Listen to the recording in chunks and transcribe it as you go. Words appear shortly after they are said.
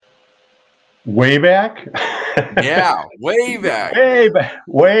Way back? Yeah, way back. Way back.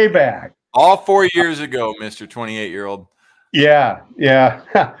 Way back. All 4 years ago, Mr. 28-year-old. Yeah.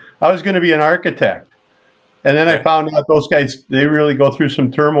 I was going to be an architect. And then I found out those guys, they really go through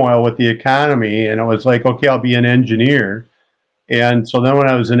some turmoil with the economy. And it was like, okay, I'll be an engineer. And so then when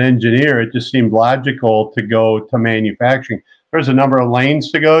I was an engineer, it just seemed logical to go to manufacturing. There's a number of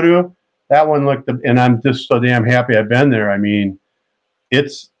lanes to go to. That one looked, and I'm just so damn happy I've been there. I mean,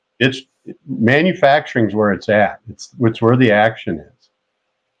 it's manufacturing's where it's at. It's where the action is.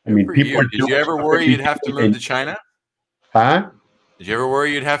 I mean, people. Did you ever worry you'd have to move to China? Huh? Did you ever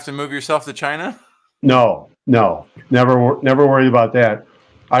worry you'd have to move yourself to China? No, never worried about that.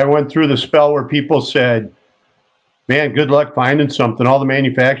 I went through the spell where people said, "Man, good luck finding something. All the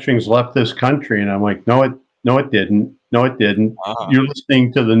manufacturing's left this country," and I'm like, "No, it didn't. No, it didn't. You're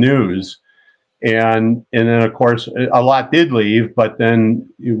listening to the news." And then, of course, a lot did leave. But then,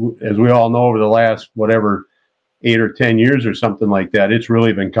 as we all know, over the last, 8 or 10 years or something like that, it's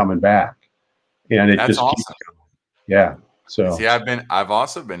really been coming back. And it That's just awesome. keeps coming. Yeah. So see, I've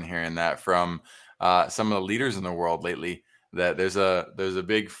also been hearing that from some of the leaders in the world lately, that there's a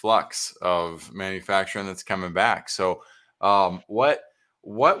big flux of manufacturing that's coming back. So what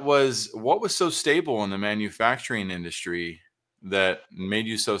was so stable in the manufacturing industry that made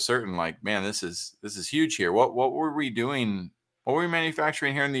you so certain, like, man, this is huge here? What were we doing? What were we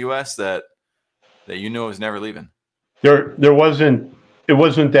manufacturing here in the US that was never leaving? It wasn't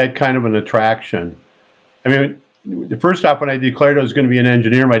that kind of an attraction. I mean, the first off, when I declared I was going to be an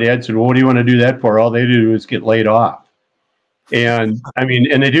engineer, my dad said, "Well, what do you want to do that for?" All they do is get laid off. And I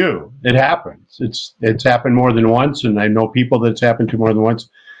mean, and they do. It happens. It's happened more than once, and I know people that's happened to more than once.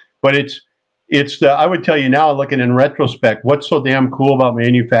 But I would tell you now, looking in retrospect, what's so damn cool about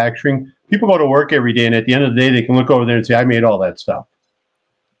manufacturing? People go to work every day, and at the end of the day, they can look over there and say, "I made all that stuff."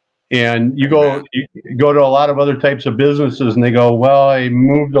 And you go to a lot of other types of businesses, and they go, "Well, I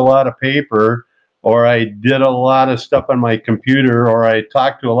moved a lot of paper, or I did a lot of stuff on my computer, or I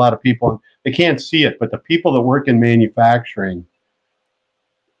talked to a lot of people." They can't see it, but the people that work in manufacturing,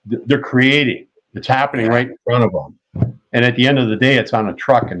 they're creating. It's happening right in front of them. And at the end of the day, it's on a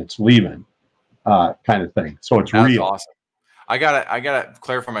truck and it's leaving, kind of thing. So it's real. Awesome. I gotta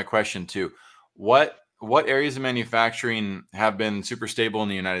clarify my question too. What areas of manufacturing have been super stable in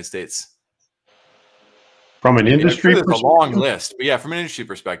the United States? From an industry perspective? There's a long list, but yeah, from an industry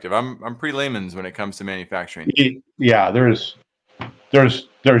perspective, I'm pretty layman's when it comes to manufacturing. Yeah, there's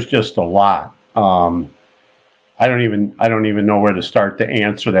just a lot. I don't even know where to start to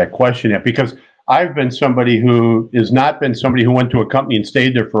answer that question yet, because I've been somebody who has not been somebody who went to a company and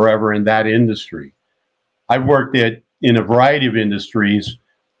stayed there forever in that industry. I've worked in a variety of industries,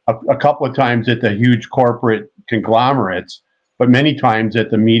 a couple of times at the huge corporate conglomerates, but many times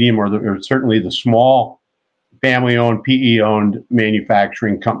at the medium or certainly the small family-owned, PE-owned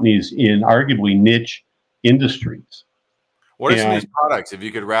manufacturing companies in arguably niche industries. What are some of these products? If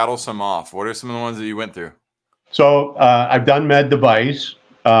you could rattle some off, what are some of the ones that you went through? So I've done med device,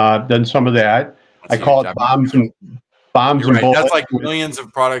 done some of that. I call it bombs and bullets. That's like millions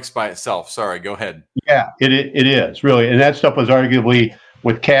of products by itself. Sorry, go ahead. Yeah, it is really, and that stuff was arguably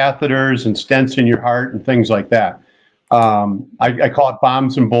with catheters and stents in your heart and things like that. I call it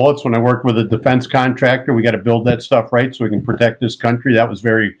bombs and bullets. When I work with a defense contractor, we got to build that stuff right so we can protect this country. That was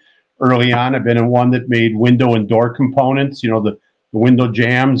very early on. I've been in one that made window and door components, the window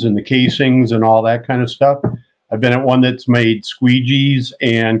jambs and the casings and all that kind of stuff. I've been at one that's made squeegees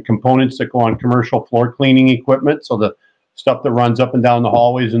and components that go on commercial floor cleaning equipment. So the stuff that runs up and down the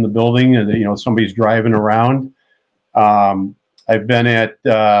hallways in the building and, somebody's driving around. I've been at,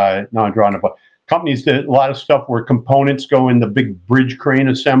 now I'm drawing up companies that a lot of stuff where components go in the big bridge crane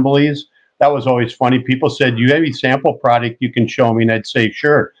assemblies. That was always funny. People said, "Do you have any sample product you can show me?" And I'd say,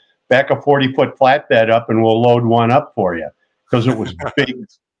 "Sure, back a 40-foot flatbed up and we'll load one up for you." Because it was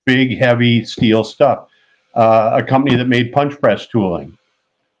big, heavy steel stuff. A company that made punch press tooling.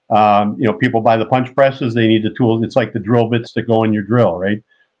 People buy the punch presses, they need the tools. It's like the drill bits that go in your drill, right?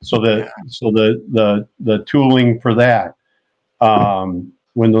 So the tooling for that,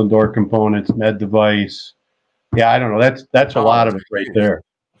 window and door components, med device. Yeah, I don't know. That's a lot of it right there.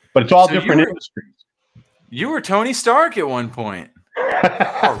 But it's all different industries. You were Tony Stark at one point.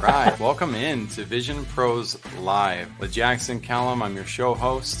 All right. Welcome in to Vision Pros Live with Jackson Callum. I'm your show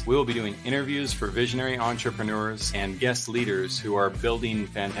host. We will be doing interviews for visionary entrepreneurs and guest leaders who are building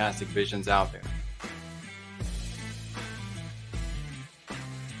fantastic visions out there.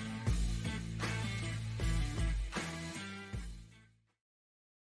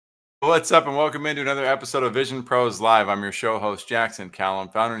 What's up, and welcome into another episode of Vision Pros Live. I'm your show host, Jackson Callum,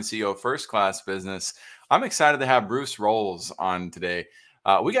 founder and CEO of First Class Business. I'm excited to have Bruce Rolls on today.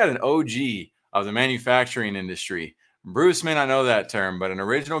 We got an OG of the manufacturing industry. Bruce may not know that term, but an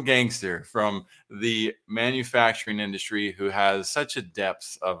original gangster from the manufacturing industry who has such a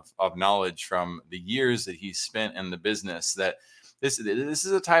depth of knowledge from the years that he's spent in the business that this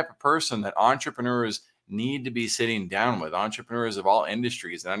is a type of person that entrepreneurs need to be sitting down with, entrepreneurs of all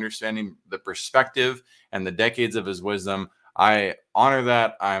industries, and understanding the perspective and the decades of his wisdom. I honor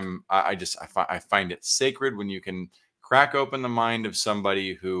that. I find it sacred when you can crack open the mind of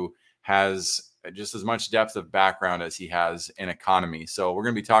somebody who has just as much depth of background as he has in economy. So we're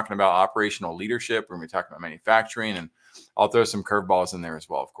going to be talking about operational leadership. We're going to be talking about manufacturing, and I'll throw some curveballs in there as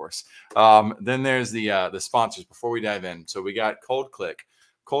well, of course. Then there's the sponsors before we dive in. So we got ColdClick.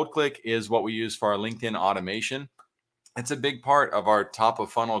 ColdClick is what we use for our LinkedIn automation. It's a big part of our top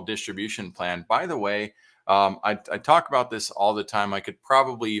of funnel distribution plan. By the way, I talk about this all the time. I could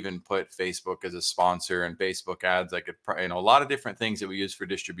probably even put Facebook as a sponsor and Facebook ads. I could, a lot of different things that we use for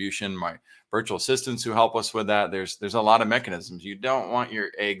distribution. My virtual assistants who help us with that. There's a lot of mechanisms. You don't want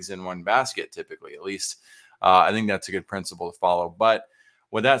your eggs in one basket, typically. At least I think that's a good principle to follow. But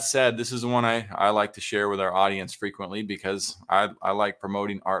with that said, this is the one I like to share with our audience frequently because I like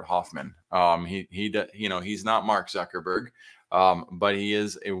promoting Art Hoffman. He's not Mark Zuckerberg, but he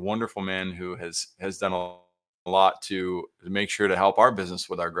is a wonderful man who has done a lot to make sure to help our business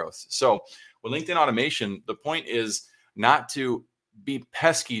with our growth. So with LinkedIn automation, the point is not to be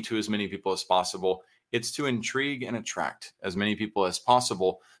pesky to as many people as possible. It's to intrigue and attract as many people as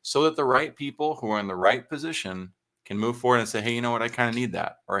possible so that the right people who are in the right position can move forward and say, hey, you know what, I kind of need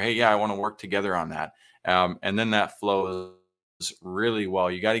that. Or, hey, yeah, I want to work together on that. And then that flows really well.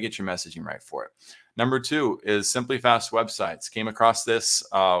 You got to get your messaging right for it. Number 2 is Simply Fast Websites. Came across this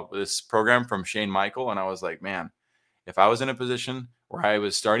program from Shane Michael, and I was like, man, if I was in a position where I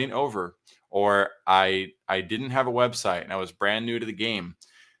was starting over or I didn't have a website and I was brand new to the game,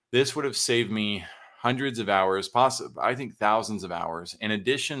 this would have saved me hundreds of hours, possibly, I think thousands of hours, in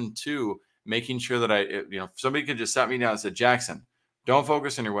addition to making sure that somebody could just sat me down and said, Jackson, don't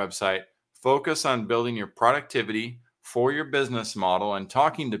focus on your website. Focus on building your productivity for your business model and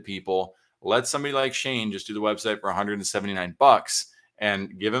talking to people. Let somebody like Shane just do the website for $179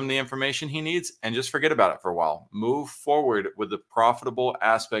 and give him the information he needs and just forget about it for a while. Move forward with the profitable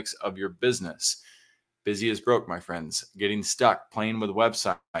aspects of your business. Busy as broke, my friends. Getting stuck playing with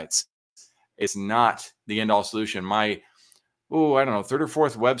websites. It's not the end-all solution. My, third or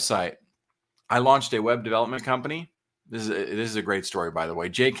fourth website, I launched a web development company. This is a great story, by the way.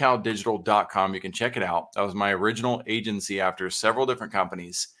 jcaldigital.com. You can check it out. That was my original agency after several different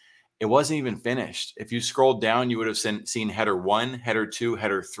companies. It wasn't even finished. If you scrolled down, you would have seen header 1, header 2,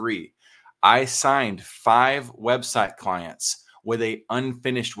 header 3. I signed 5 website clients with an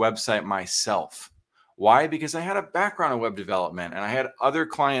unfinished website myself. Why? Because I had a background in web development and I had other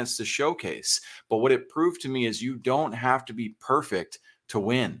clients to showcase. But what it proved to me is you don't have to be perfect to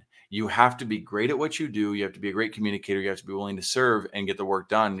win. You have to be great at what you do. You have to be a great communicator. You have to be willing to serve and get the work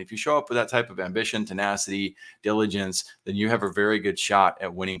done. And if you show up with that type of ambition, tenacity, diligence, then you have a very good shot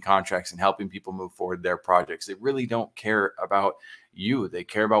at winning contracts and helping people move forward their projects. They really don't care about you. They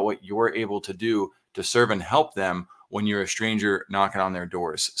care about what you're able to do to serve and help them when you're a stranger knocking on their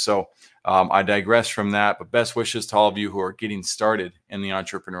doors. So I digress from that, but best wishes to all of you who are getting started in the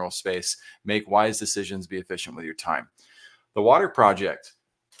entrepreneurial space. Make wise decisions, be efficient with your time. The Water Project.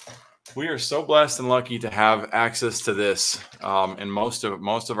 We are so blessed and lucky to have access to this in most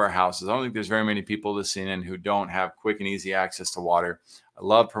of our houses. I don't think there's very many people listening in who don't have quick and easy access to water. I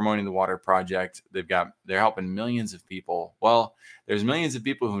love promoting the Water Project. They're helping millions of people. Well, there's millions of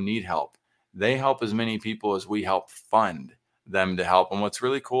people who need help. They help as many people as we help fund them to help. And what's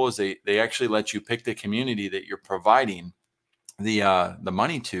really cool is they actually let you pick the community that you're providing the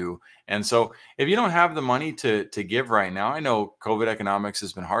money to. And so if you don't have the money to give right now, I know COVID economics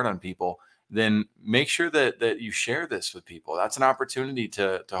has been hard on people, then make sure that you share this with people. That's an opportunity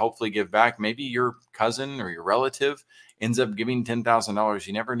to hopefully give back. Maybe your cousin or your relative ends up giving $10,000.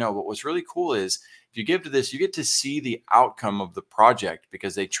 You never know. But what's really cool is if you give to this, you get to see the outcome of the project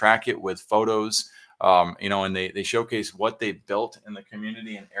because they track it with photos, and they showcase what they built in the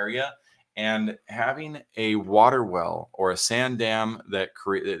community and area. And having a water well or a sand dam that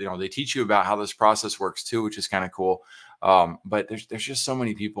they teach you about how this process works too, which is kind of cool. But there's just so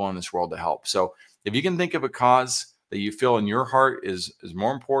many people in this world to help. So if you can think of a cause that you feel in your heart is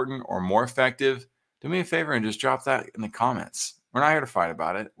more important or more effective, do me a favor and just drop that in the comments. We're not here to fight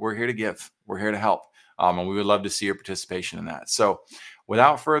about it. We're here to give. We're here to help. And we would love to see your participation in that. So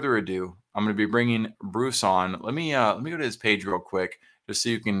without further ado, I'm going to be bringing Bruce on. Let me go to his page real quick, just so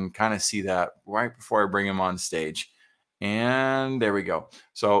you can kind of see that right before I bring him on stage. And there we go.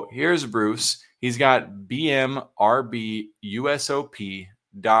 So here's Bruce. He's got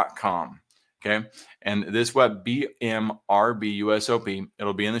bmrbusop.com. Okay. And this web, bmrbusop,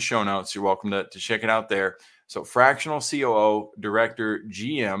 it'll be in the show notes. You're welcome to check it out there. So fractional COO, director,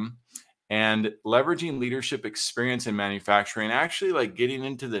 GM, and leveraging leadership experience in manufacturing, actually like getting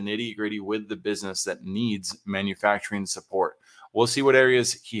into the nitty gritty with the business that needs manufacturing support. We'll see what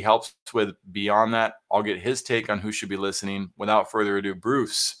areas he helps with beyond that. I'll get his take on who should be listening. Without further ado,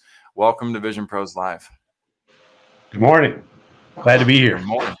 Bruce, welcome to Vision Pros Live. Good morning. Glad to be here. Good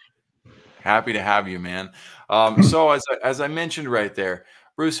morning. Happy to have you, man. So as I mentioned right there,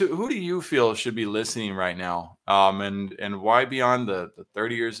 Bruce, who do you feel should be listening right now? And why beyond the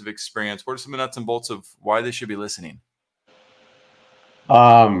 30 years of experience? What are some nuts and bolts of why they should be listening?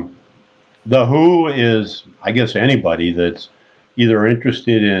 The who is, I guess, anybody that's either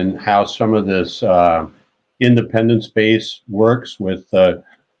interested in how some of this independent space works with the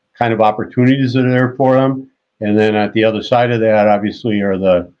kind of opportunities that are there for them. And then at the other side of that, obviously, are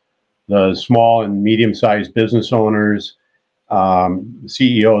the small and medium-sized business owners,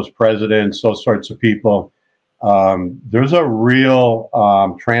 CEOs, presidents, those sorts of people. There's a real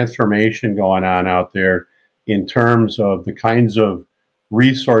transformation going on out there in terms of the kinds of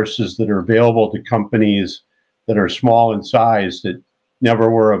resources that are available to companies that are small in size that never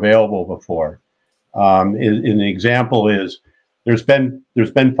were available before. An example is there's been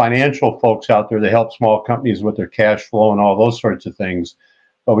financial folks out there that help small companies with their cash flow and all those sorts of things.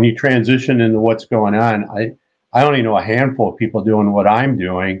 But when you transition into what's going on, I only know a handful of people doing what I'm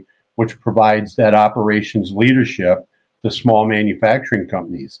doing, which provides that operations leadership to small manufacturing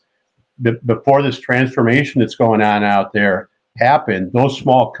companies. Before this transformation that's going on out there happened, those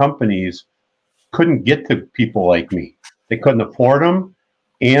small companies couldn't get to people like me. They couldn't afford them,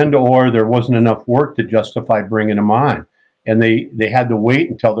 and or there wasn't enough work to justify bringing them on. And they had to wait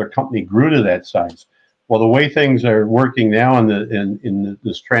until their company grew to that size. Well, the way things are working now in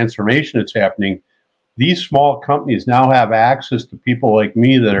this transformation that's happening, these small companies now have access to people like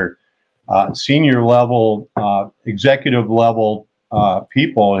me that are senior level, executive level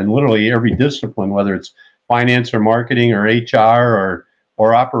people in literally every discipline, whether it's finance or marketing or HR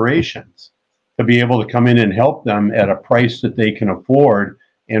or operations, to be able to come in and help them at a price that they can afford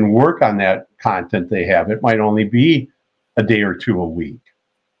and work on that content they have. It might only be a day or two a week.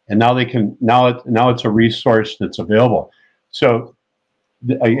 And now they can, now it's a resource that's available. So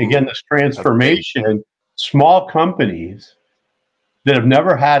again, this transformation, small companies that have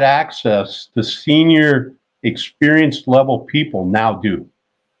never had access to senior experienced level people now do.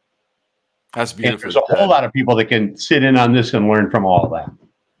 That's beautiful. And there's a whole lot of people that can sit in on this and learn from all that.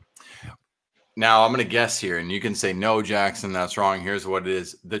 Now I'm going to guess here, and you can say, no, Jackson, that's wrong. Here's what it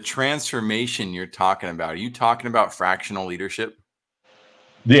is. The transformation you're talking about, are you talking about fractional leadership?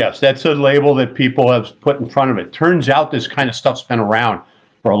 Yes, that's a label that people have put in front of it. Turns out this kind of stuff's been around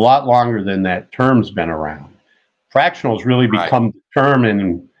for a lot longer than that term's been around. Fractional's really become the term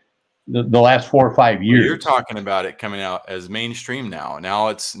in the last 4 or 5 years. Well, you're talking about it coming out as mainstream now.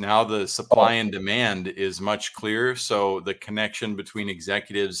 Now the supply and demand is much clearer. So the connection between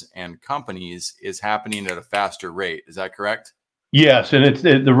executives and companies is happening at a faster rate. Is that correct? Yes, and it's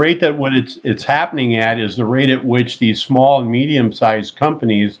the rate that what it's happening at is the rate at which these small and medium-sized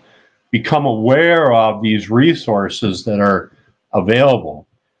companies become aware of these resources that are available.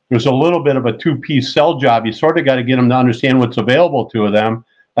 There's a little bit of a two-piece sell job. You sort of got to get them to understand what's available to them,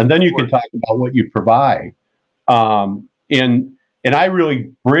 and then you can talk about what you provide. And I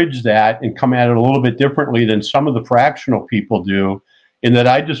really bridge that and come at it a little bit differently than some of the fractional people do, in that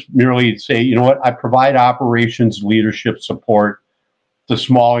I just merely say, you know what, I provide operations leadership support to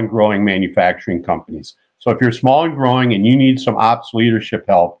small and growing manufacturing companies. So if you're small and growing and you need some ops leadership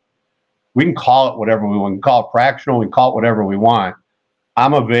help, we can call it whatever we want. We can call it fractional, we can call it whatever we want.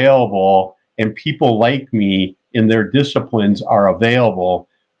 I'm available, and people like me in their disciplines are available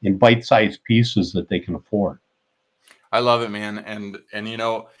in bite-sized pieces that they can afford. I love it, man. And you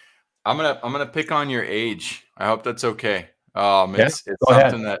know, I'm gonna pick on your age. I hope that's okay. It's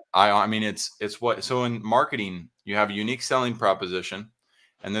something that I mean, it's what, so in marketing, you have a unique selling proposition,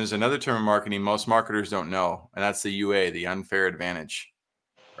 and there's another term in marketing most marketers don't know, and that's the UA, the unfair advantage,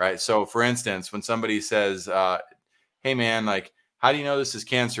 right? So for instance, when somebody says, hey man, like, how do you know this is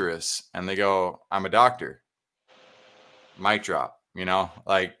cancerous? And they go, I'm a doctor. Mic drop, you know,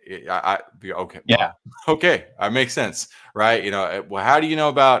 like okay. Yeah. Well, okay. That makes sense. Right. You know, well, how do you know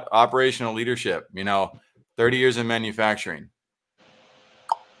about operational leadership? You know, 30 years in manufacturing.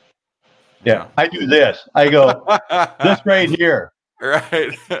 Yeah. I do this. I go, this right here.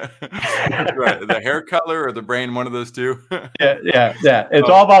 Right. Right. The hair color or the brain, one of those two. Yeah. It's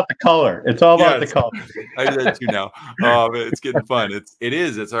all about the color. It's all about the color. I do that too now. It's getting fun.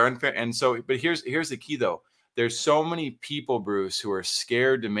 It's our unfair. And so, but here's the key though. There's so many people, Bruce, who are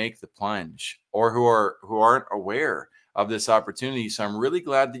scared to make the plunge or who aren't aware of this opportunity. So I'm really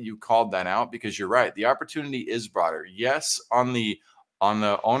glad that you called that out, because you're right. The opportunity is broader. Yes, on the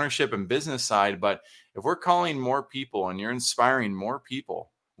ownership and business side, but if we're calling more people and you're inspiring more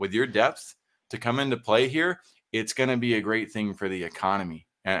people with your depth to come into play here, it's going to be a great thing for the economy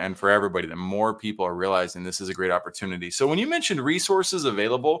and for everybody, that more people are realizing this is a great opportunity. So when you mentioned resources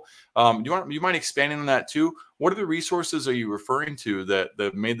available, do you mind expanding on that too? What are the resources are you referring to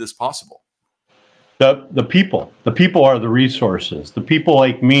that made this possible? The people are the resources. The people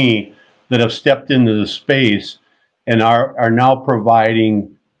like me that have stepped into the space and are now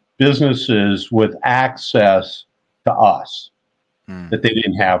providing businesses with access to us that they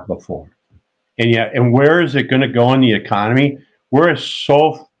didn't have before. And where is it going to go in the economy? We're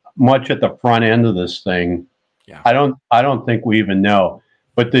so much at the front end of this thing. Yeah. I don't think we even know.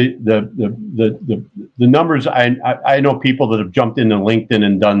 But the numbers, I know people that have jumped into LinkedIn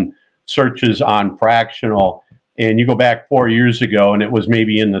and done searches on fractional, and you go back 4 years ago and it was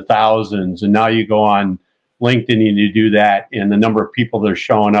maybe in the thousands, and now you go on LinkedIn and you do that, and the number of people that are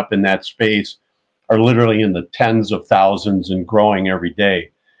showing up in that space are literally in the tens of thousands and growing every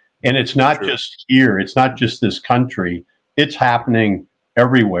day. And it's not just here. It's not just this country. It's happening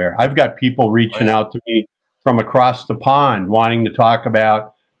everywhere. I've got people reaching out to me from across the pond wanting to talk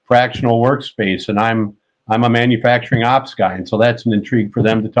about fractional workspace, and I'm a manufacturing ops guy, and so that's an intrigue for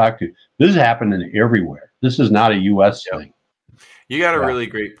them to talk to. This is happening everywhere. This is not a U.S. thing. You got a really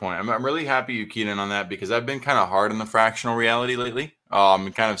great point. I'm really happy you keyed in on that, because I've been kind of hard on the fractional reality lately.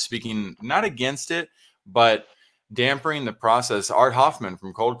 Kind of speaking not against it, but dampering the process. Art Hoffman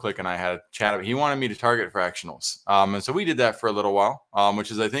from Cold Click and I had a chat. He wanted me to target fractionals. And so we did that for a little while,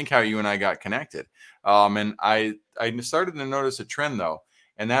 which is, I think, how you and I got connected. And I started to notice a trend, though,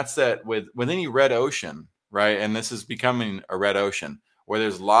 and that's that with any red ocean, right? And this is becoming a red ocean where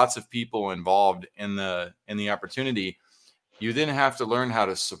there's lots of people involved in the opportunity. You then have to learn how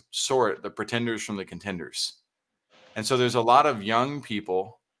to sort the pretenders from the contenders. And so there's a lot of young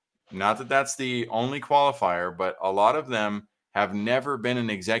people, not that that's the only qualifier, but a lot of them have never been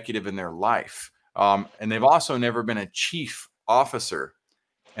an executive in their life. And they've also never been a chief officer.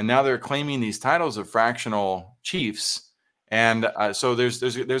 And now they're claiming these titles of fractional chiefs. And so there's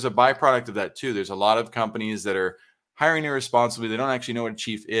a byproduct of that too. There's a lot of companies that are hiring irresponsibly. They don't actually know what a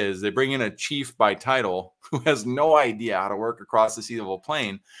chief is. They bring in a chief by title who has no idea how to work across the sea-level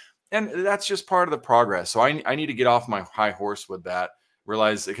plane. And that's just part of the progress. So I need to get off my high horse with that.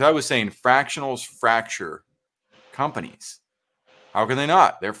 Realize, because I was saying fractionals fracture companies. How can they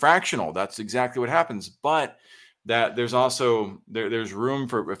not? They're fractional. That's exactly what happens. But that there's also there's room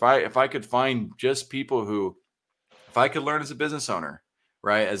for, if I could find just people who, if I could learn as a business owner,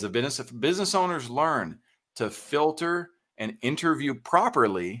 right? If business owners learn to filter and interview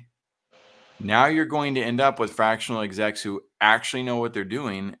properly, now you're going to end up with fractional execs who actually know what they're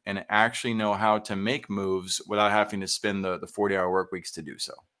doing and actually know how to make moves without having to spend the 40-hour work weeks to do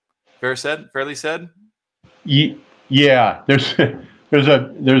so. Fairly said? Yeah, there's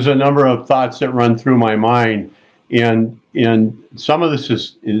a number of thoughts that run through my mind, and some of this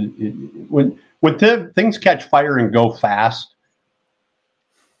is when things catch fire and go fast,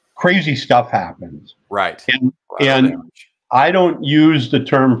 crazy stuff happens. Right. And I don't use the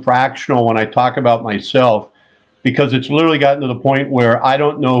term fractional when I talk about myself, because it's literally gotten to the point where I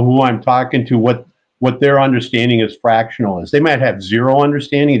don't know who I'm talking to, what their understanding as fractional is. They might have zero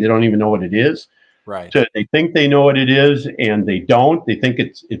understanding. They don't even know what it is. Right. So they think they know what it is, and they don't. They think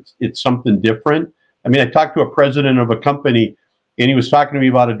it's something different. I mean, I talked to a president of a company, and he was talking to me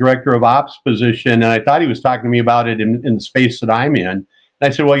about a director of ops position, and I thought he was talking to me about it in the space that I'm in. And I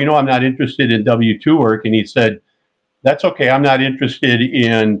said, well, I'm not interested in W-2 work. And he said, that's okay. I'm not interested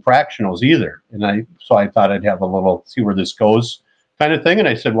in fractionals either. And so I thought I'd have a little see where this goes kind of thing. And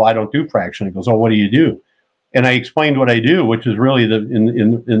I said, well, I don't do fractional. He goes, oh, what do you do? And I explained what I do, which is really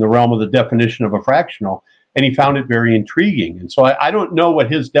in the realm of the definition of a fractional. And he found it very intriguing. And so I don't know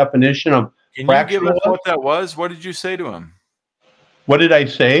what his definition of fractional Can you give us what that was? What did you say to him? What did I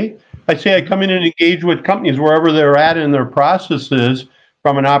say? I say I come in and engage with companies wherever they're at in their processes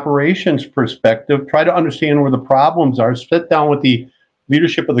from an operations perspective, try to understand where the problems are, sit down with the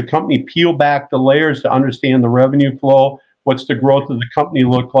leadership of the company, peel back the layers to understand the revenue flow, what's the growth of the company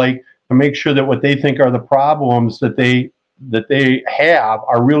look like, to make sure that what they think are the problems that they that they have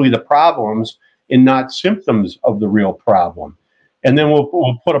are really the problems and not symptoms of the real problem. And then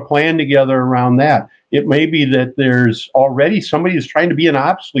we'll put a plan together around that. It may be that there's already somebody who's trying to be an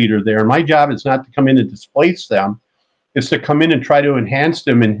ops leader there. And my job is not to come in and displace them. It's to come in and try to enhance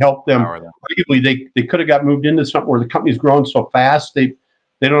them and help them. Arguably, they could have got moved into something where the company's growing so fast they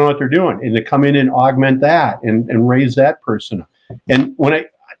don't know what they're doing. And to come in and augment that and raise that person up. And when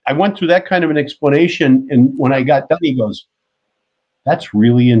I went through that kind of an explanation, and when I got done, he goes, "That's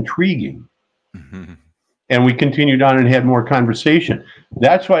really intriguing." Mm-hmm. And we continued on and had more conversation.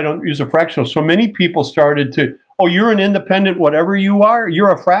 That's why I don't use a fractional. So many people started to, "Oh, you're an independent, whatever you are,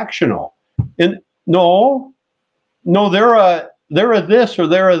 you're a fractional." And no, they're a this or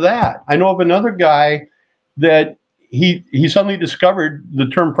they're a that. I know of another guy that he suddenly discovered the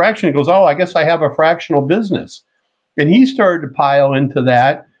term fraction. He goes, "Oh, I guess I have a fractional business." And he started to pile into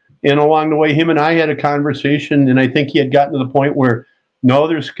that. And along the way, him and I had a conversation, and I think he had gotten to the point where, no,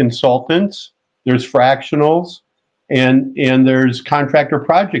 there's consultants, there's fractionals, and there's contractor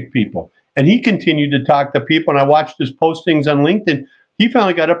project people. And he continued to talk to people, and I watched his postings on LinkedIn. He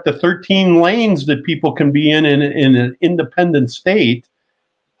finally got up to 13 lanes that people can be in an independent state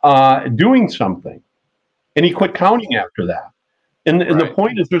doing something. And he quit counting after that. And the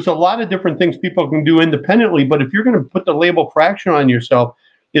point is, there's a lot of different things people can do independently, but if you're going to put the label fraction on yourself,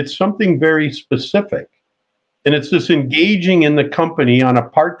 it's something very specific. And it's this engaging in the company on a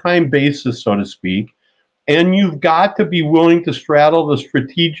part-time basis, so to speak. And you've got to be willing to straddle the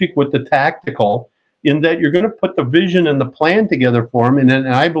strategic with the tactical, in that you're going to put the vision and the plan together for them. And then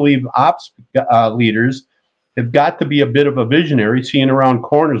I believe ops leaders have got to be a bit of a visionary, seeing around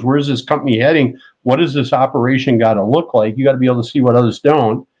corners. Where's this company heading? What does this operation got to look like? You got to be able to see what others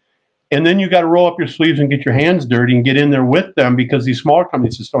don't. And then you got to roll up your sleeves and get your hands dirty and get in there with them, because these smaller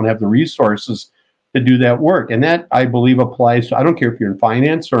companies just don't have the resources to do that work. And that, I believe, applies to, I don't care if you're in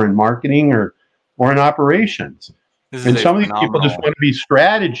finance or in marketing or in operations. And some of these people just want to be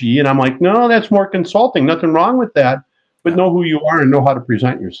strategy. And I'm like, no, that's more consulting. Nothing wrong with that. But know who you are and know how to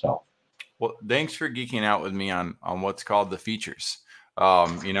present yourself. Well, thanks for geeking out with me on what's called the features.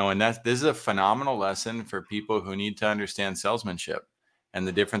 And this is a phenomenal lesson for people who need to understand salesmanship and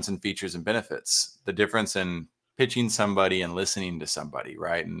the difference in features and benefits, the difference in pitching somebody and listening to somebody,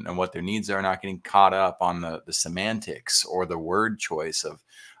 right? And what their needs are, not getting caught up on the semantics or the word choice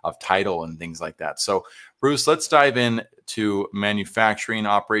of title and things like that. So, Bruce, let's dive in to manufacturing,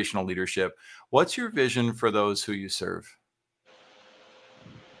 operational leadership. What's your vision for those who you serve?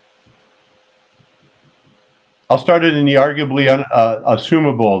 I'll start it in the arguably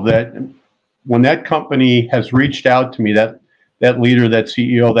assumable that when that company has reached out to me, that leader, that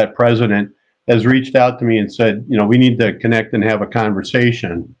CEO, that president has reached out to me and said, we need to connect and have a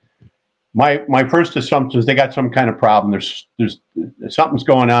conversation. My first assumption is they got some kind of problem. There's something's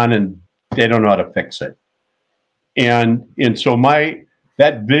going on and they don't know how to fix it. And so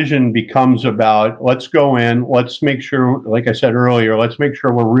that vision becomes about, let's go in, let's make sure, like I said earlier, let's make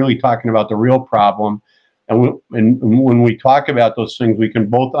sure we're really talking about the real problem. And when we talk about those things, we can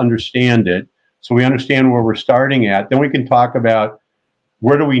both understand it. So we understand where we're starting at. Then we can talk about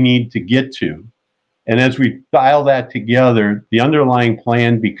where do we need to get to. And as we dial that together, the underlying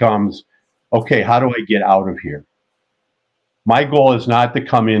plan becomes, okay, how do I get out of here? My goal is not to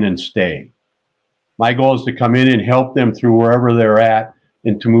come in and stay. My goal is to come in and help them through wherever they're at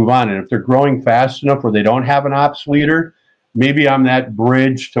and to move on. And if they're growing fast enough where they don't have an ops leader, maybe I'm that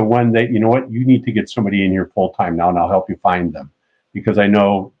bridge to when they, you need to get somebody in here full time now, and I'll help you find them because I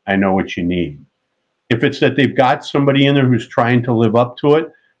know what you need. If it's that they've got somebody in there who's trying to live up to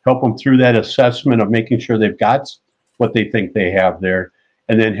it, help them through that assessment of making sure they've got what they think they have there,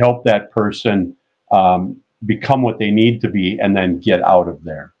 and then help that person become what they need to be and then get out of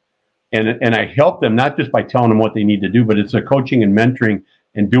there. And I help them not just by telling them what they need to do, but it's a coaching and mentoring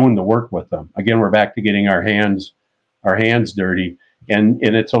and doing the work with them. Again, we're back to getting our hands dirty. And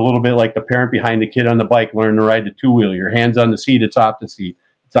it's a little bit like the parent behind the kid on the bike learning to ride the two-wheeler. Your hand's on the seat, it's off the seat.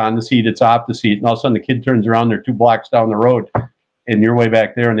 It's on the seat, it's off the seat. And all of a sudden the kid turns around, they're 2 blocks down the road and you're way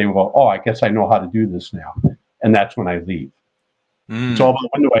back there and they go, oh, I guess I know how to do this now. And that's when I leave. It's all about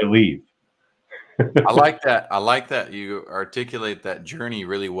when do I leave? I like that. I like that you articulate that journey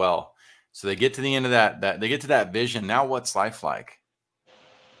really well. So they get to the end of that they get to that vision. Now what's life like?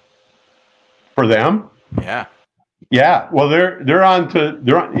 For them? Yeah. Yeah. Well, they're on,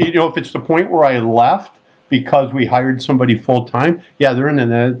 if it's the point where I left because we hired somebody full time, yeah, they're in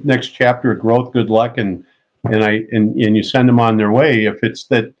the next chapter of growth. Good luck, and you send them on their way. If it's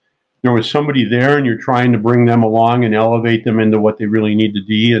that there was somebody there and you're trying to bring them along and elevate them into what they really need to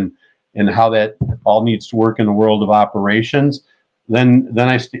be, and and how that all needs to work in the world of operations, then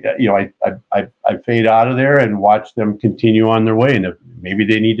I fade out of there and watch them continue on their way. And if maybe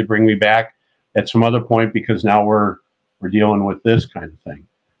they need to bring me back at some other point because now we're dealing with this kind of thing.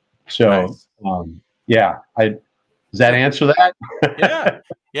 So nice. Does that answer that?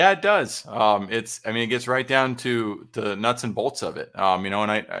 Yeah, it does. It gets right down to the nuts and bolts of it. And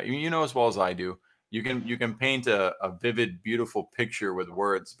I as well as I do, you can paint a vivid, beautiful picture with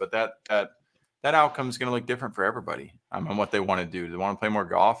words, but that outcome is going to look different for everybody. On what they want to do. Do they want to play more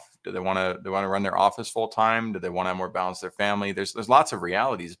golf? Do they want to run their office full time? Do they want to have more balance their family? There's lots of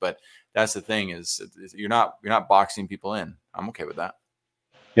realities, but that's the thing is you're not boxing people in. I'm okay with that.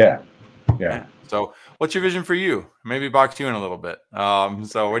 Yeah. So what's your vision for you? Maybe box you in a little bit.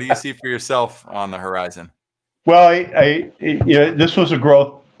 So what do you see for yourself on the horizon? Well, this was a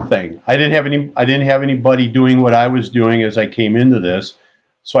growth thing. I didn't have anybody doing what I was doing as I came into this.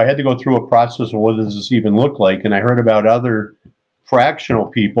 So I had to go through a process of what does this even look like? And I heard about other fractional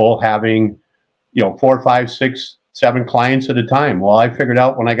people having, 4, 5, 6, 7 clients at a time. Well, I figured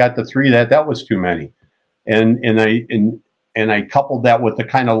out when I got to 3 that was too many. And I coupled that with the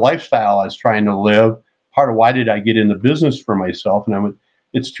kind of lifestyle I was trying to live. Part of why did I get in the business for myself? And I went,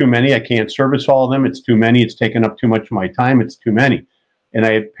 it's too many. I can't service all of them. It's too many. It's taken up too much of my time. It's too many. And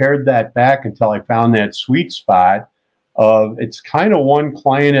I had pared that back until I found that sweet spot of it's kind of 1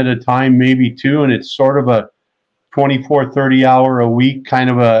 client at a time, maybe 2. And it's sort of a 24, 30 hour a week kind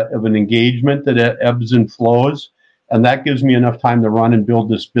of an engagement that ebbs and flows. And that gives me enough time to run and build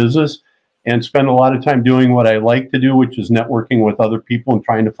this business and spend a lot of time doing what I like to do, which is networking with other people and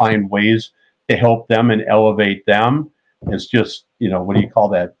trying to find ways to help them and elevate them. It's just, what do you call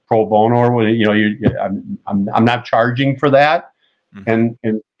that? Pro bono, or I'm not charging for that, and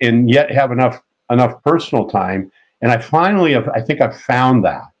yet have enough personal time. And I think I've found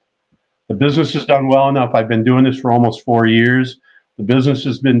that the business has done well enough. I've been doing this for almost 4 years. The business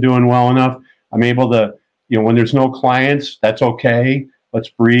has been doing well enough. I'm able to, when there's no clients, that's okay. Let's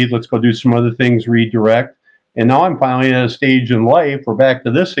breathe. Let's go do some other things, redirect. And now I'm finally at a stage in life. We're back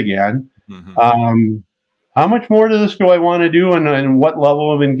to this again. Mm-hmm. How much more to this do I want to do, and what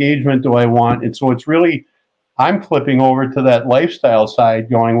level of engagement do I want? And so it's really, I'm flipping over to that lifestyle side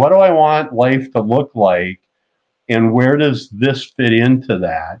going, what do I want life to look like? And where does this fit into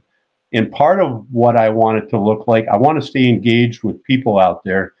that? And part of what I want it to look like, I want to stay engaged with people out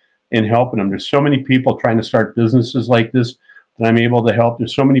there and helping them. There's so many people trying to start businesses like this that I'm able to help.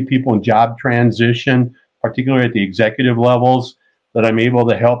 There's so many people in job transition, particularly at the executive levels, that I'm able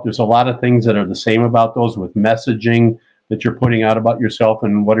to help. There's a lot of things that are the same about those with messaging that you're putting out about yourself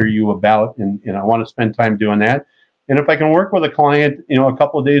and what are you about. And I want to spend time doing that. And if I can work with a client, a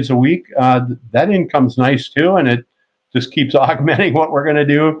couple of days a week, that income's nice too. And it just keeps augmenting what we're going to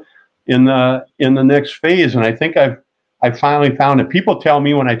do in the next phase. And I think I finally found it. People tell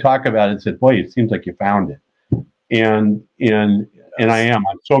me when I talk about it, said, boy, it seems like you found it. And I am.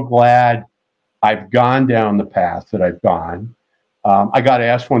 I'm so glad I've gone down the path that I've gone. I got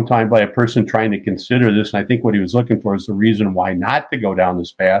asked one time by a person trying to consider this, and I think what he was looking for is the reason why not to go down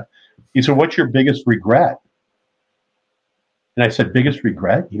this path. He said, what's your biggest regret? And I said, biggest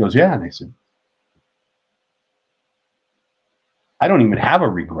regret? He goes, yeah. And I said, I don't even have a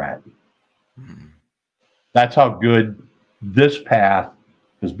regret. That's how good this path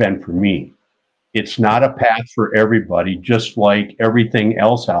has been for me. It's not a path for everybody, just like everything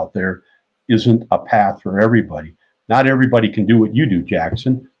else out there isn't a path for everybody. Not everybody can do what you do,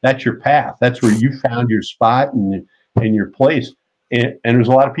 Jackson. That's your path. That's where you found your spot and your place. And there's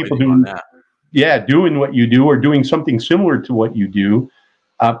a lot of people doing that. Yeah, doing what you do or doing something similar to what you do.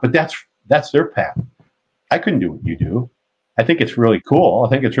 But that's their path. I couldn't do what you do. I think it's really cool. I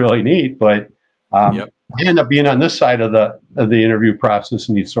think it's really neat. But I end up being on this side of the interview process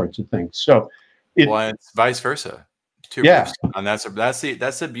and these sorts of things. So it's vice versa too. Yeah, and that's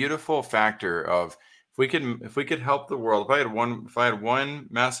a beautiful factor of if we could help the world. If I had one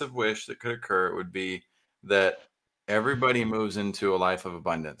massive wish that could occur, it would be that everybody moves into a life of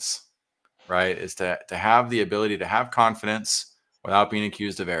abundance. Right? Is to have the ability to have confidence without being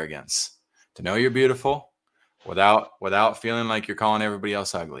accused of arrogance. To know you're beautiful without feeling like you're calling everybody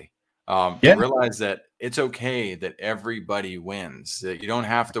else ugly. To realize that it's okay that everybody wins, that you don't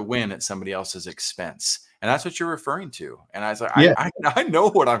have to win at somebody else's expense. And that's what you're referring to. And I was like, I know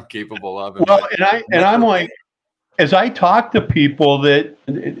what I'm capable of. Well, and I'm like, as I talk to people that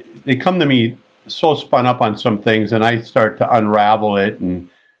they come to me so spun up on some things and I start to unravel it. And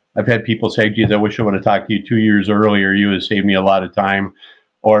I've had people say, geez, I wish I would have talked to you 2 years earlier. You would have saved me a lot of time.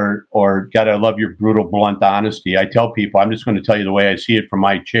 or God, I love your brutal, blunt honesty. I tell people, I'm just going to tell you the way I see it from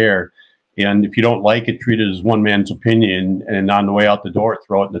my chair. And if you don't like it, treat it as one man's opinion. And on the way out the door,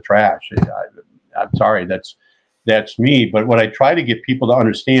 throw it in the trash. I'm sorry, that's me. But what I try to get people to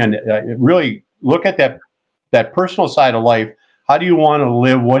understand, really look at that personal side of life. How do you want to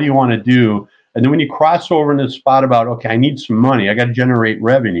live? What do you want to do? And then when you cross over in this spot about, okay, I need some money, I got to generate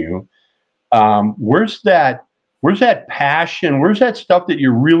revenue. Where's that passion? Where's that stuff that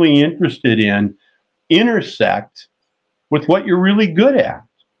you're really interested in intersect with what you're really good at?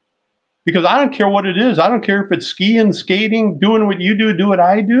 Because I don't care what it is. I don't care if it's skiing, skating, doing what you do what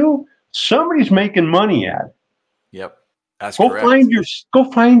I do. Somebody's making money at it. Yep. That's go correct.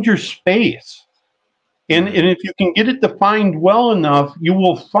 Go find your space. And if you can get it defined well enough, you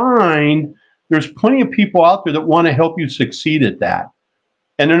will find there's plenty of people out there that want to help you succeed at that.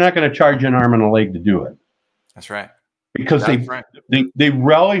 And they're not going to charge you an arm and a leg to do it. That's right. Because they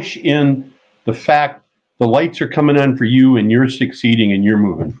relish in the fact the lights are coming on for you and you're succeeding and you're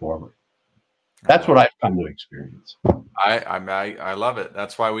moving forward. That's what I've come to experience. I love it.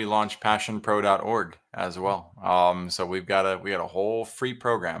 That's why we launched passionpro.org as well. So we got a whole free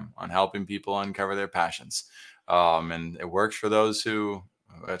program on helping people uncover their passions. And it works for those who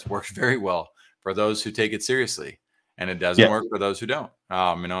it works very well for those who take it seriously. And it doesn't work for those who don't,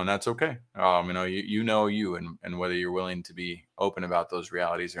 and that's okay. You and whether you're willing to be open about those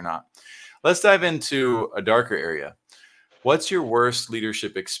realities or not. Let's dive into a darker area. What's your worst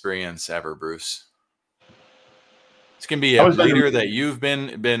leadership experience ever, Bruce? This can be a leader that you've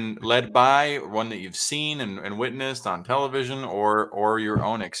been led by, or one that you've seen and witnessed on television, or your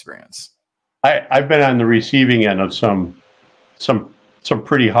own experience. I've been on the receiving end of some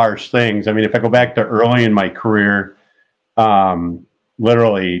pretty harsh things. I mean, if I go back to early in my career,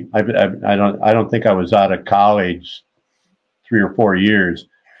 literally, I don't think I was out of college 3 or 4 years,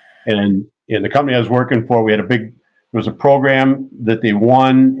 and in the company I was working for, there was a program that they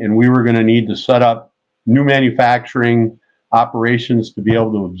won, and we were going to need to set up new manufacturing operations to be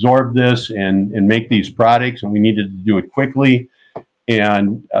able to absorb this and make these products, and we needed to do it quickly.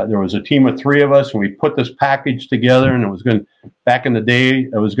 And there was a team of 3 of us, and we put this package together, and back in the day,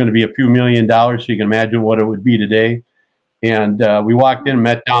 it was going to be a few $1 million, so you can imagine what it would be today. And we walked in and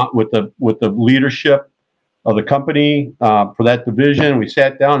met down with the leadership of the company for that division. We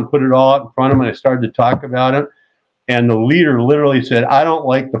sat down and put it all out in front of them, and I started to talk about it. And the leader literally said, I don't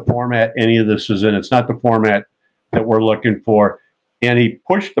like the format any of this is in. It's not the format that we're looking for. And he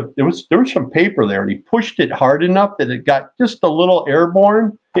pushed there was some paper there, and he pushed it hard enough that it got just a little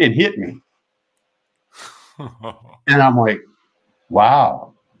airborne. It hit me. And I'm like,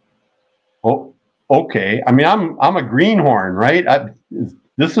 wow. Oh, okay. I mean, I'm a greenhorn, right?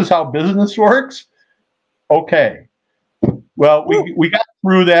 This is how business works. Okay. Well, we got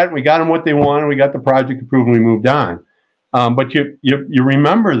through that. We got them what they wanted. We got the project approved, and we moved on. But you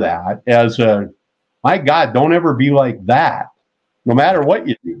remember that as my God, don't ever be like that, no matter what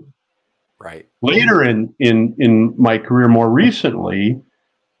you do. Right. Later in my career, more recently,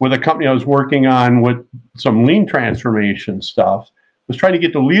 with a company I was working on with some lean transformation stuff, was trying to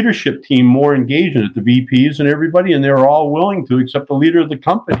get the leadership team more engaged in it, the VPs and everybody, and they were all willing to, except the leader of the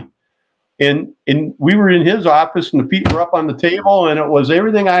company. And we were in his office, and the feet were up on the table, and it was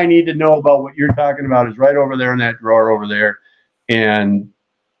everything I need to know about what you're talking about is right over there in that drawer over there, and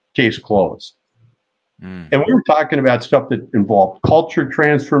case closed. And we were talking about stuff that involved culture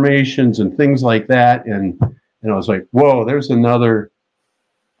transformations and things like that, and I was like, whoa, there's another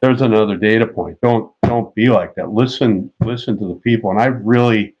data point. Don't be like that. Listen to the people. And I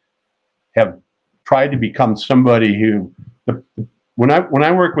really have tried to become somebody who when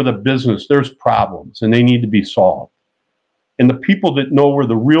I work with a business, there's problems and they need to be solved. And the people that know where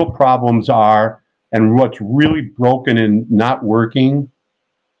the real problems are and what's really broken and not working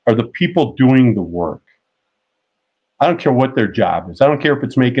are the people doing the work. I don't care what their job is. I don't care if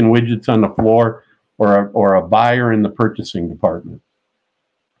it's making widgets on the floor or a buyer in the purchasing department.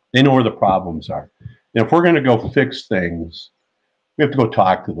 They know where the problems are. And if we're going to go fix things, we have to go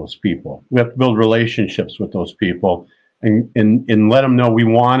talk to those people. We have to build relationships with those people and let them know we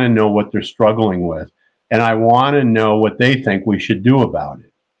want to know what they're struggling with. And I want to know what they think we should do about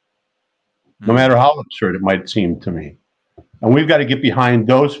it, no matter how absurd it might seem to me. And we've got to get behind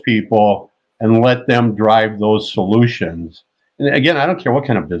those people and let them drive those solutions. And again, I don't care what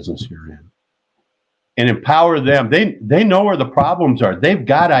kind of business you're in. And empower them. They know where the problems are. They've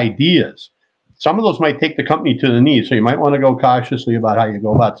got ideas. Some of those might take the company to the knees, so you might want to go cautiously about how you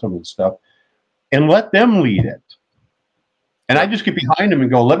go about some of the stuff. And let them lead it. And I just get behind them and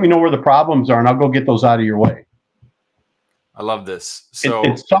go, let me know where the problems are, and I'll go get those out of your way. I love this. And, So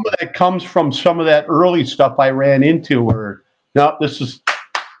and some of that comes from some of that early stuff I ran into where, no, this is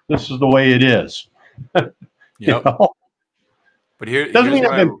the way it is. You yep. know, But doesn't here's mean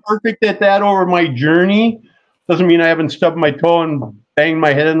what I've been perfect at that over my journey. Doesn't mean I haven't stubbed my toe and banged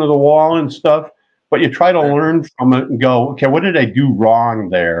my head into the wall and stuff. But you try to learn from it and go, okay, what did I do wrong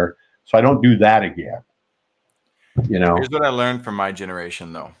there, so I don't do that again? You know. Here's what I learned from my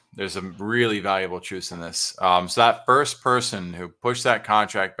generation, though. There's some really valuable truths in this. So that first person who pushed that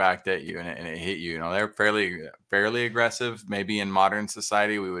contract back at you and it hit you, they're fairly aggressive. Maybe in modern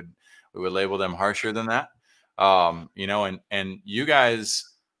society we would label them harsher than that. And you guys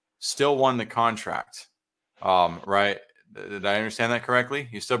still won the contract, right? Did I understand that correctly?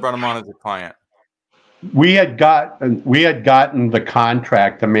 You still brought them on as a client. We had gotten the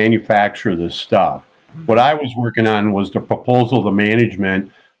contract to manufacture this stuff. What I was working on was the proposal to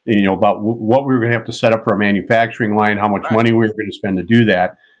management, about what we were going to have to set up for a manufacturing line, how much money we were going to spend to do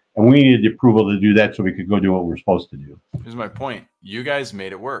that, and we needed the approval to do that so we could go do what we're supposed to do. Here's my point: you guys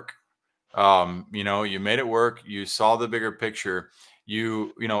made it work. You made it work. You saw the bigger picture.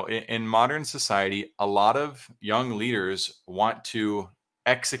 In modern society, a lot of young leaders want to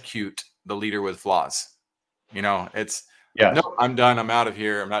execute the leader with flaws. It's Yes. no, I'm done. I'm out of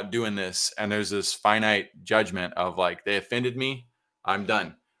here. I'm not doing this. And there's this finite judgment of like, they offended me. I'm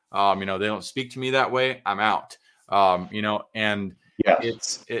done. They don't speak to me that way. I'm out. And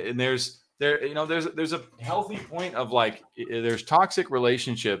Yes. there's a healthy point of like, there's toxic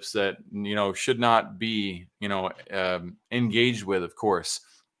relationships that, should not be, engaged with, of course.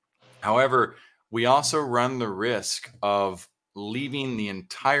 However, we also run the risk of leaving the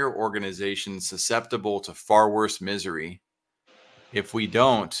entire organization susceptible to far worse misery if we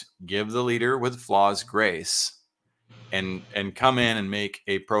don't give the leader with flaws grace and come in and make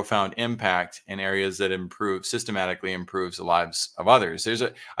a profound impact in areas that systematically improves the lives of others.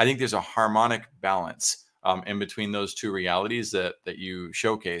 I think there's a harmonic balance in between those two realities that you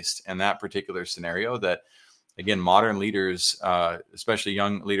showcased in that particular scenario that, again, modern leaders, especially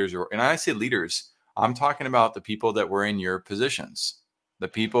young leaders, and I say leaders, I'm talking about the people that were in your positions, the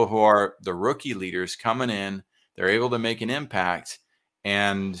people who are the rookie leaders coming in, they're able to make an impact.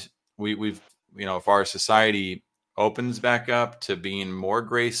 And if our society opens back up to being more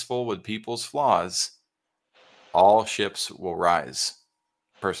graceful with people's flaws, all ships will rise.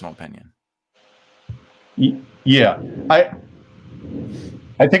 Personal opinion. Yeah.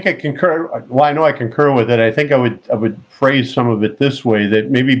 I think I concur. Well, I know I concur with it. I think I would phrase some of it this way: that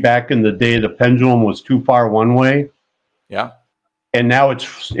maybe back in the day, the pendulum was too far one way. Yeah. And now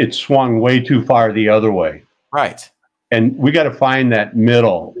it's swung way too far the other way. Right. And we got to find that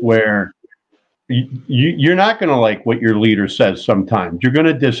middle where you're not going to like what your leader says sometimes. You're going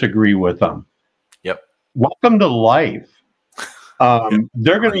to disagree with them. Yep. Welcome to life.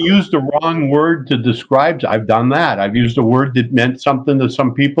 They're going to use the wrong word to describe. I've done that. I've used a word that meant something to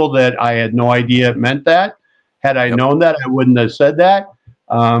some people that I had no idea it meant that. Had I known that, I wouldn't have said that.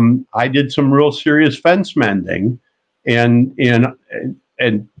 I did some real serious fence mending and pleaded.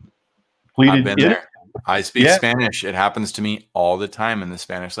 I've been there. I speak Spanish. It happens to me all the time in the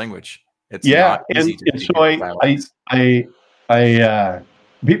Spanish language. It's not easy to and so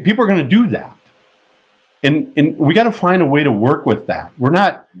people are going to do that. And we got to find a way to work with that. We're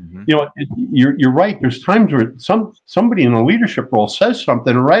not, you're right. There's times where somebody in a leadership role says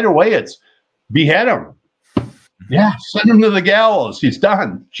something, and right away it's behead him. Yeah, send him to the gallows. He's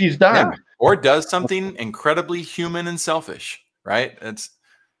done. She's done. Yeah. Or does something incredibly human and selfish, right? And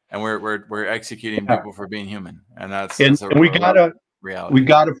we're executing people for being human, and that's we gotta reality. We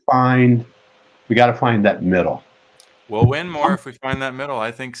gotta find that middle. We'll win more if we find that middle.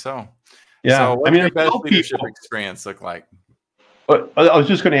 I think so. Yeah. So what's your best leadership experience look like? I was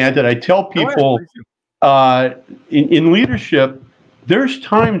just going to add that I tell people in leadership, there's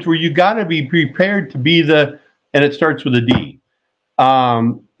times where you got to be prepared to be and it starts with a D.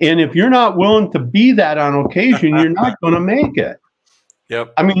 And if you're not willing to be that on occasion, you're not going to make it.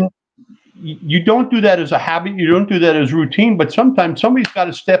 Yep. I mean, you don't do that as a habit. You don't do that as routine, but sometimes somebody's got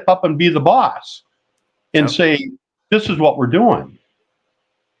to step up and be the boss and say, this is what we're doing.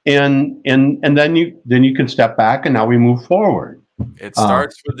 And then you can step back, and now we move forward. It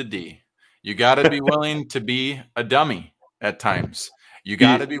starts with the D. You got to be willing to be a dummy at times. You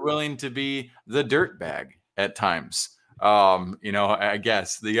got to be willing to be the dirt bag at times. I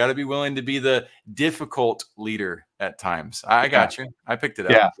guess you got to be willing to be the difficult leader at times. I got you. I picked it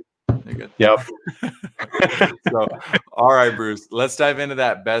up. Yeah. You're good. Yep. So, all right, Bruce, let's dive into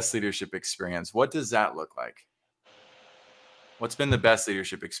that best leadership experience. What does that look like? What's been the best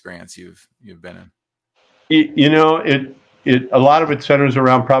leadership experience you've been in? a lot of it centers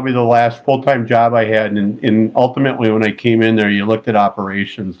around probably the last full-time job I had. And ultimately, when I came in there, you looked at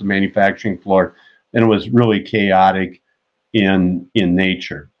operations, the manufacturing floor, and it was really chaotic in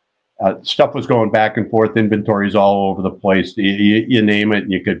nature. Stuff was going back and forth, inventories all over the place. You name it,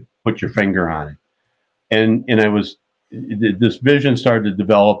 and you could put your finger on it. And I was this vision started to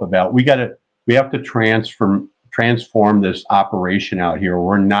develop about we have to transform this operation out here.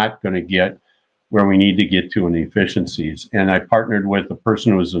 We're not going to get where we need to get to in the efficiencies. And I partnered with the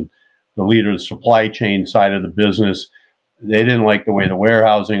person who was the leader of the supply chain side of the business. They didn't like the way the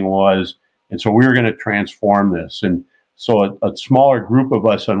warehousing was. And so we were going to transform this. And so a smaller group of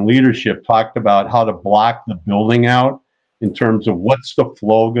us on leadership talked about how to block the building out in terms of what's the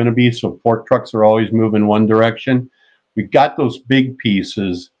flow going to be. So fork trucks are always moving one direction. We got those big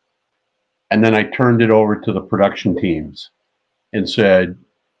pieces. And then I turned it over to the production teams and said,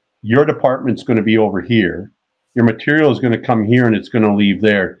 your department's going to be over here. Your material is going to come here and it's going to leave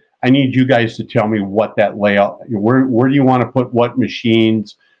there. I need you guys to tell me what that layout, where do you want to put what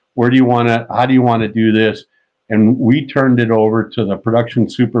machines? How do you want to do this? And we turned it over to the production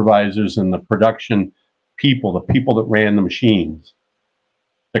supervisors and the production people, the people that ran the machines,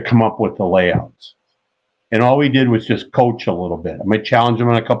 to come up with the layouts. And all we did was just coach a little bit. I might challenge them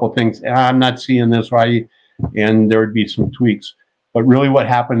on a couple of things. I'm not seeing this right. And there would be some tweaks. But really what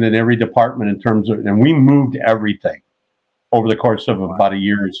happened in every department in terms of, and we moved everything over the course of about a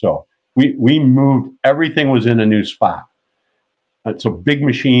year or so. We moved, everything was in a new spot. So big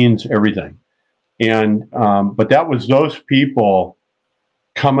machines, everything. And, but that was those people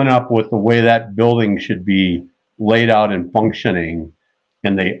coming up with the way that building should be laid out and functioning,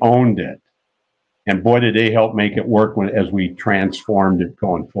 and they owned it. And boy, did they help make it work as we transformed it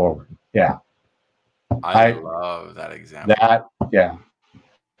going forward. Yeah. I love that example. Yeah.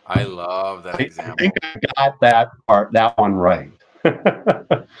 I love that example. I think I got that one right.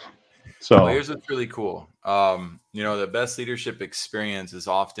 So well, here's what's really cool. The best leadership experience is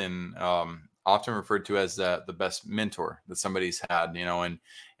often referred to as the best mentor that somebody's had,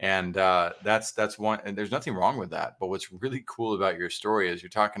 and that's one, and there's nothing wrong with that. But what's really cool about your story is you're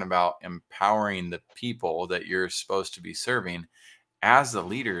talking about empowering the people that you're supposed to be serving as the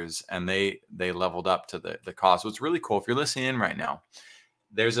leaders, and they leveled up to the cause. What's really cool, if you're listening in right now,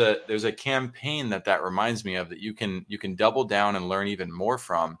 there's a campaign that reminds me of that you can double down and learn even more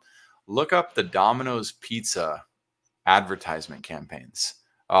from. Look up the Domino's Pizza advertisement campaigns.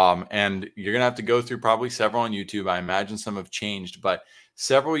 And you're going to have to go through probably several on YouTube. I imagine some have changed, but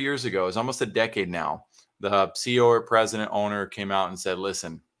several years ago, it's almost a decade now, the CEO or president owner came out and said,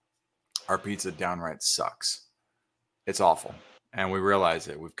 listen, our pizza downright sucks. It's awful. And we realize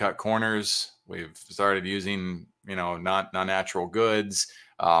it. We've cut corners. We've started using, not natural goods.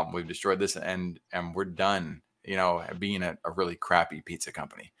 We've destroyed this, and we're done, being a really crappy pizza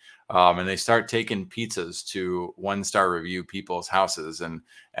company. And they start taking pizzas to 1-star review people's houses and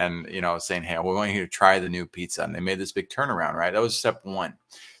saying, hey, we want you to try the new pizza. And they made this big turnaround, right? That was step one.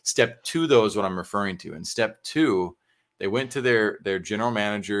 Step two, though, is what I'm referring to. And step two, they went to their general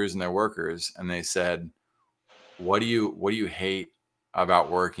managers and their workers, and they said, what do you hate about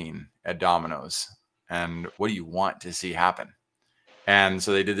working at Domino's? And what do you want to see happen? And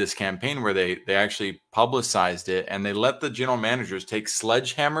so they did this campaign where they actually publicized it, and they let the general managers take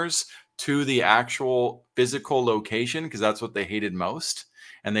sledgehammers to the actual physical location, because that's what they hated most.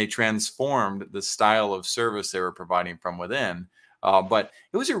 And they transformed the style of service they were providing from within. But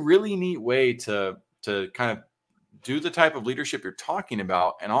it was a really neat way to kind of do the type of leadership you're talking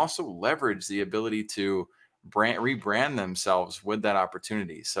about, and also leverage the ability to rebrand themselves with that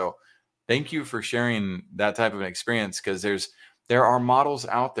opportunity. So thank you for sharing that type of an experience, because there are models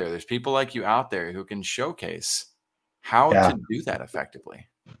out there. There's people like you out there who can showcase how to do that effectively.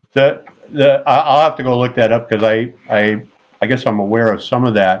 I'll have to go look that up, because I guess I'm aware of some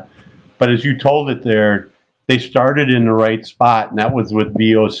of that. But as you told it there, they started in the right spot, and that was with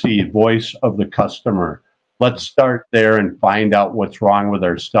VOC, voice of the customer. Let's start there and find out what's wrong with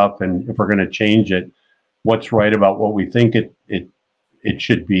our stuff, and if we're going to change it, what's right about what we think it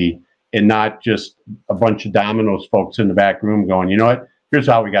should be, and not just a bunch of Domino's folks in the back room going, you know what, here's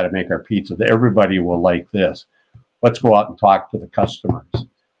how we got to make our pizza. Everybody will like this. Let's go out and talk to the customers.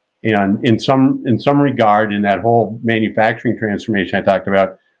 And in some regard, in that whole manufacturing transformation I talked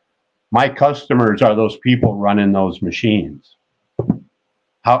about, my customers are those people running those machines.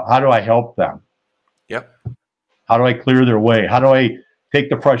 How do I help them? Yep. How do I clear their way? How do I take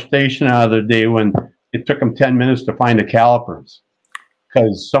the frustration out of their day when it took them 10 minutes to find the calipers,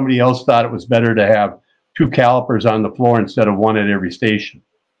 because somebody else thought it was better to have 2 calipers on the floor instead of 1 at every station?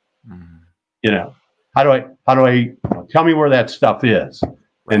 Mm-hmm. Tell me where that stuff is,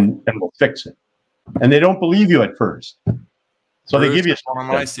 and we'll fix it. And they don't believe you at first. So Bruce, they give you one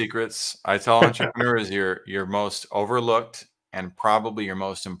of my secrets. I tell entrepreneurs your most overlooked and probably your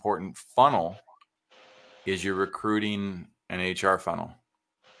most important funnel is your recruiting and HR funnel.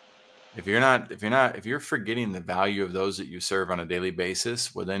 If you're forgetting the value of those that you serve on a daily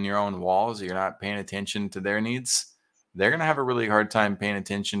basis within your own walls, you're not paying attention to their needs, they're going to have a really hard time paying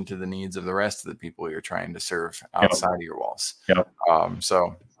attention to the needs of the rest of the people you're trying to serve outside of your walls.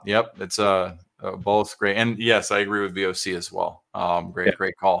 Yep. It's both great. And yes, I agree with BOC as well.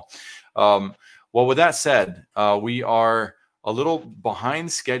 Great call. Well, with that said, we are a little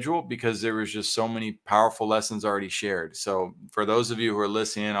behind schedule because there was just so many powerful lessons already shared. So for those of you who are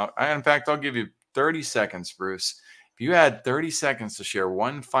listening, I'll give you 30 seconds, Bruce. If you had 30 seconds to share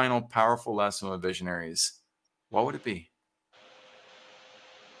one final powerful lesson with visionaries, what would it be?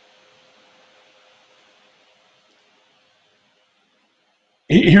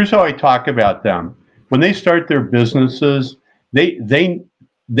 Here's how I talk about them. When they start their businesses, they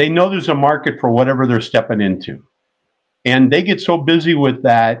know there's a market for whatever they're stepping into. And they get so busy with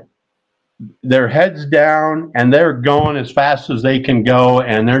that, their heads down, and they're going as fast as they can go,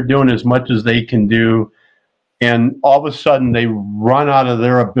 and they're doing as much as they can do. And all of a sudden, they run out of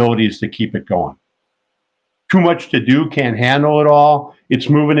their abilities to keep it going. Too much to do, can't handle it all. It's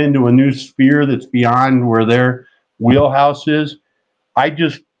moving into a new sphere that's beyond where their wheelhouse is. I'll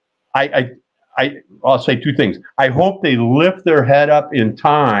say two things. I hope they lift their head up in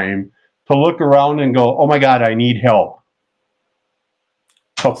time to look around and go, oh my God, I need help,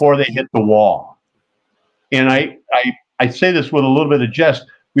 before they hit the wall. And I say this with a little bit of jest.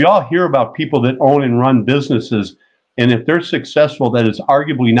 We all hear about people that own and run businesses, and if they're successful, that is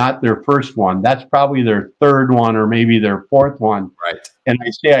arguably not their first one. That's probably their third one or maybe their fourth one. Right. And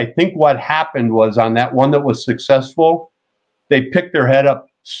I think what happened was, on that one that was successful, they picked their head up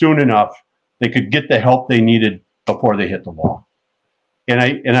soon enough they could get the help they needed before they hit the wall. And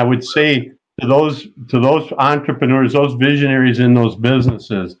I would say to those entrepreneurs, those visionaries in those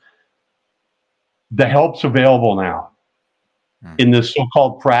businesses, the help's available now. In this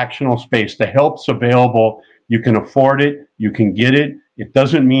so-called fractional space, the help's available. You can afford it. You can get it. It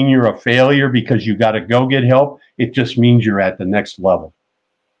doesn't mean you're a failure because you got to go get help. It just means you're at the next level.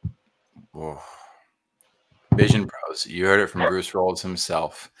 Whoa. Vision Pros. You heard it from Bruce Rolls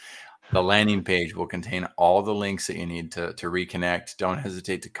himself. The landing page will contain all the links that you need to reconnect. Don't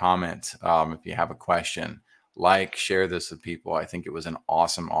hesitate to comment if you have a question. Like, share this with people. I think it was an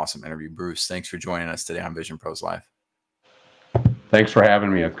awesome interview. Bruce, thanks for joining us today on Vision Pros Live. Thanks for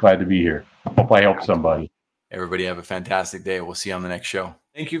having me. I'm glad to be here. Hope I helped somebody. Everybody have a fantastic day. We'll see you on the next show.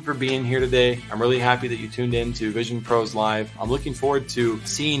 Thank you for being here today. I'm really happy that you tuned in to Vision Pros Live. I'm looking forward to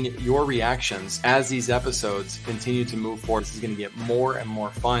seeing your reactions as these episodes continue to move forward. This is going to get more and more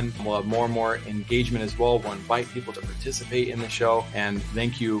fun. We'll have more and more engagement as well. We'll invite people to participate in the show. And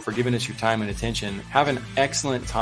thank you for giving us your time and attention. Have an excellent time.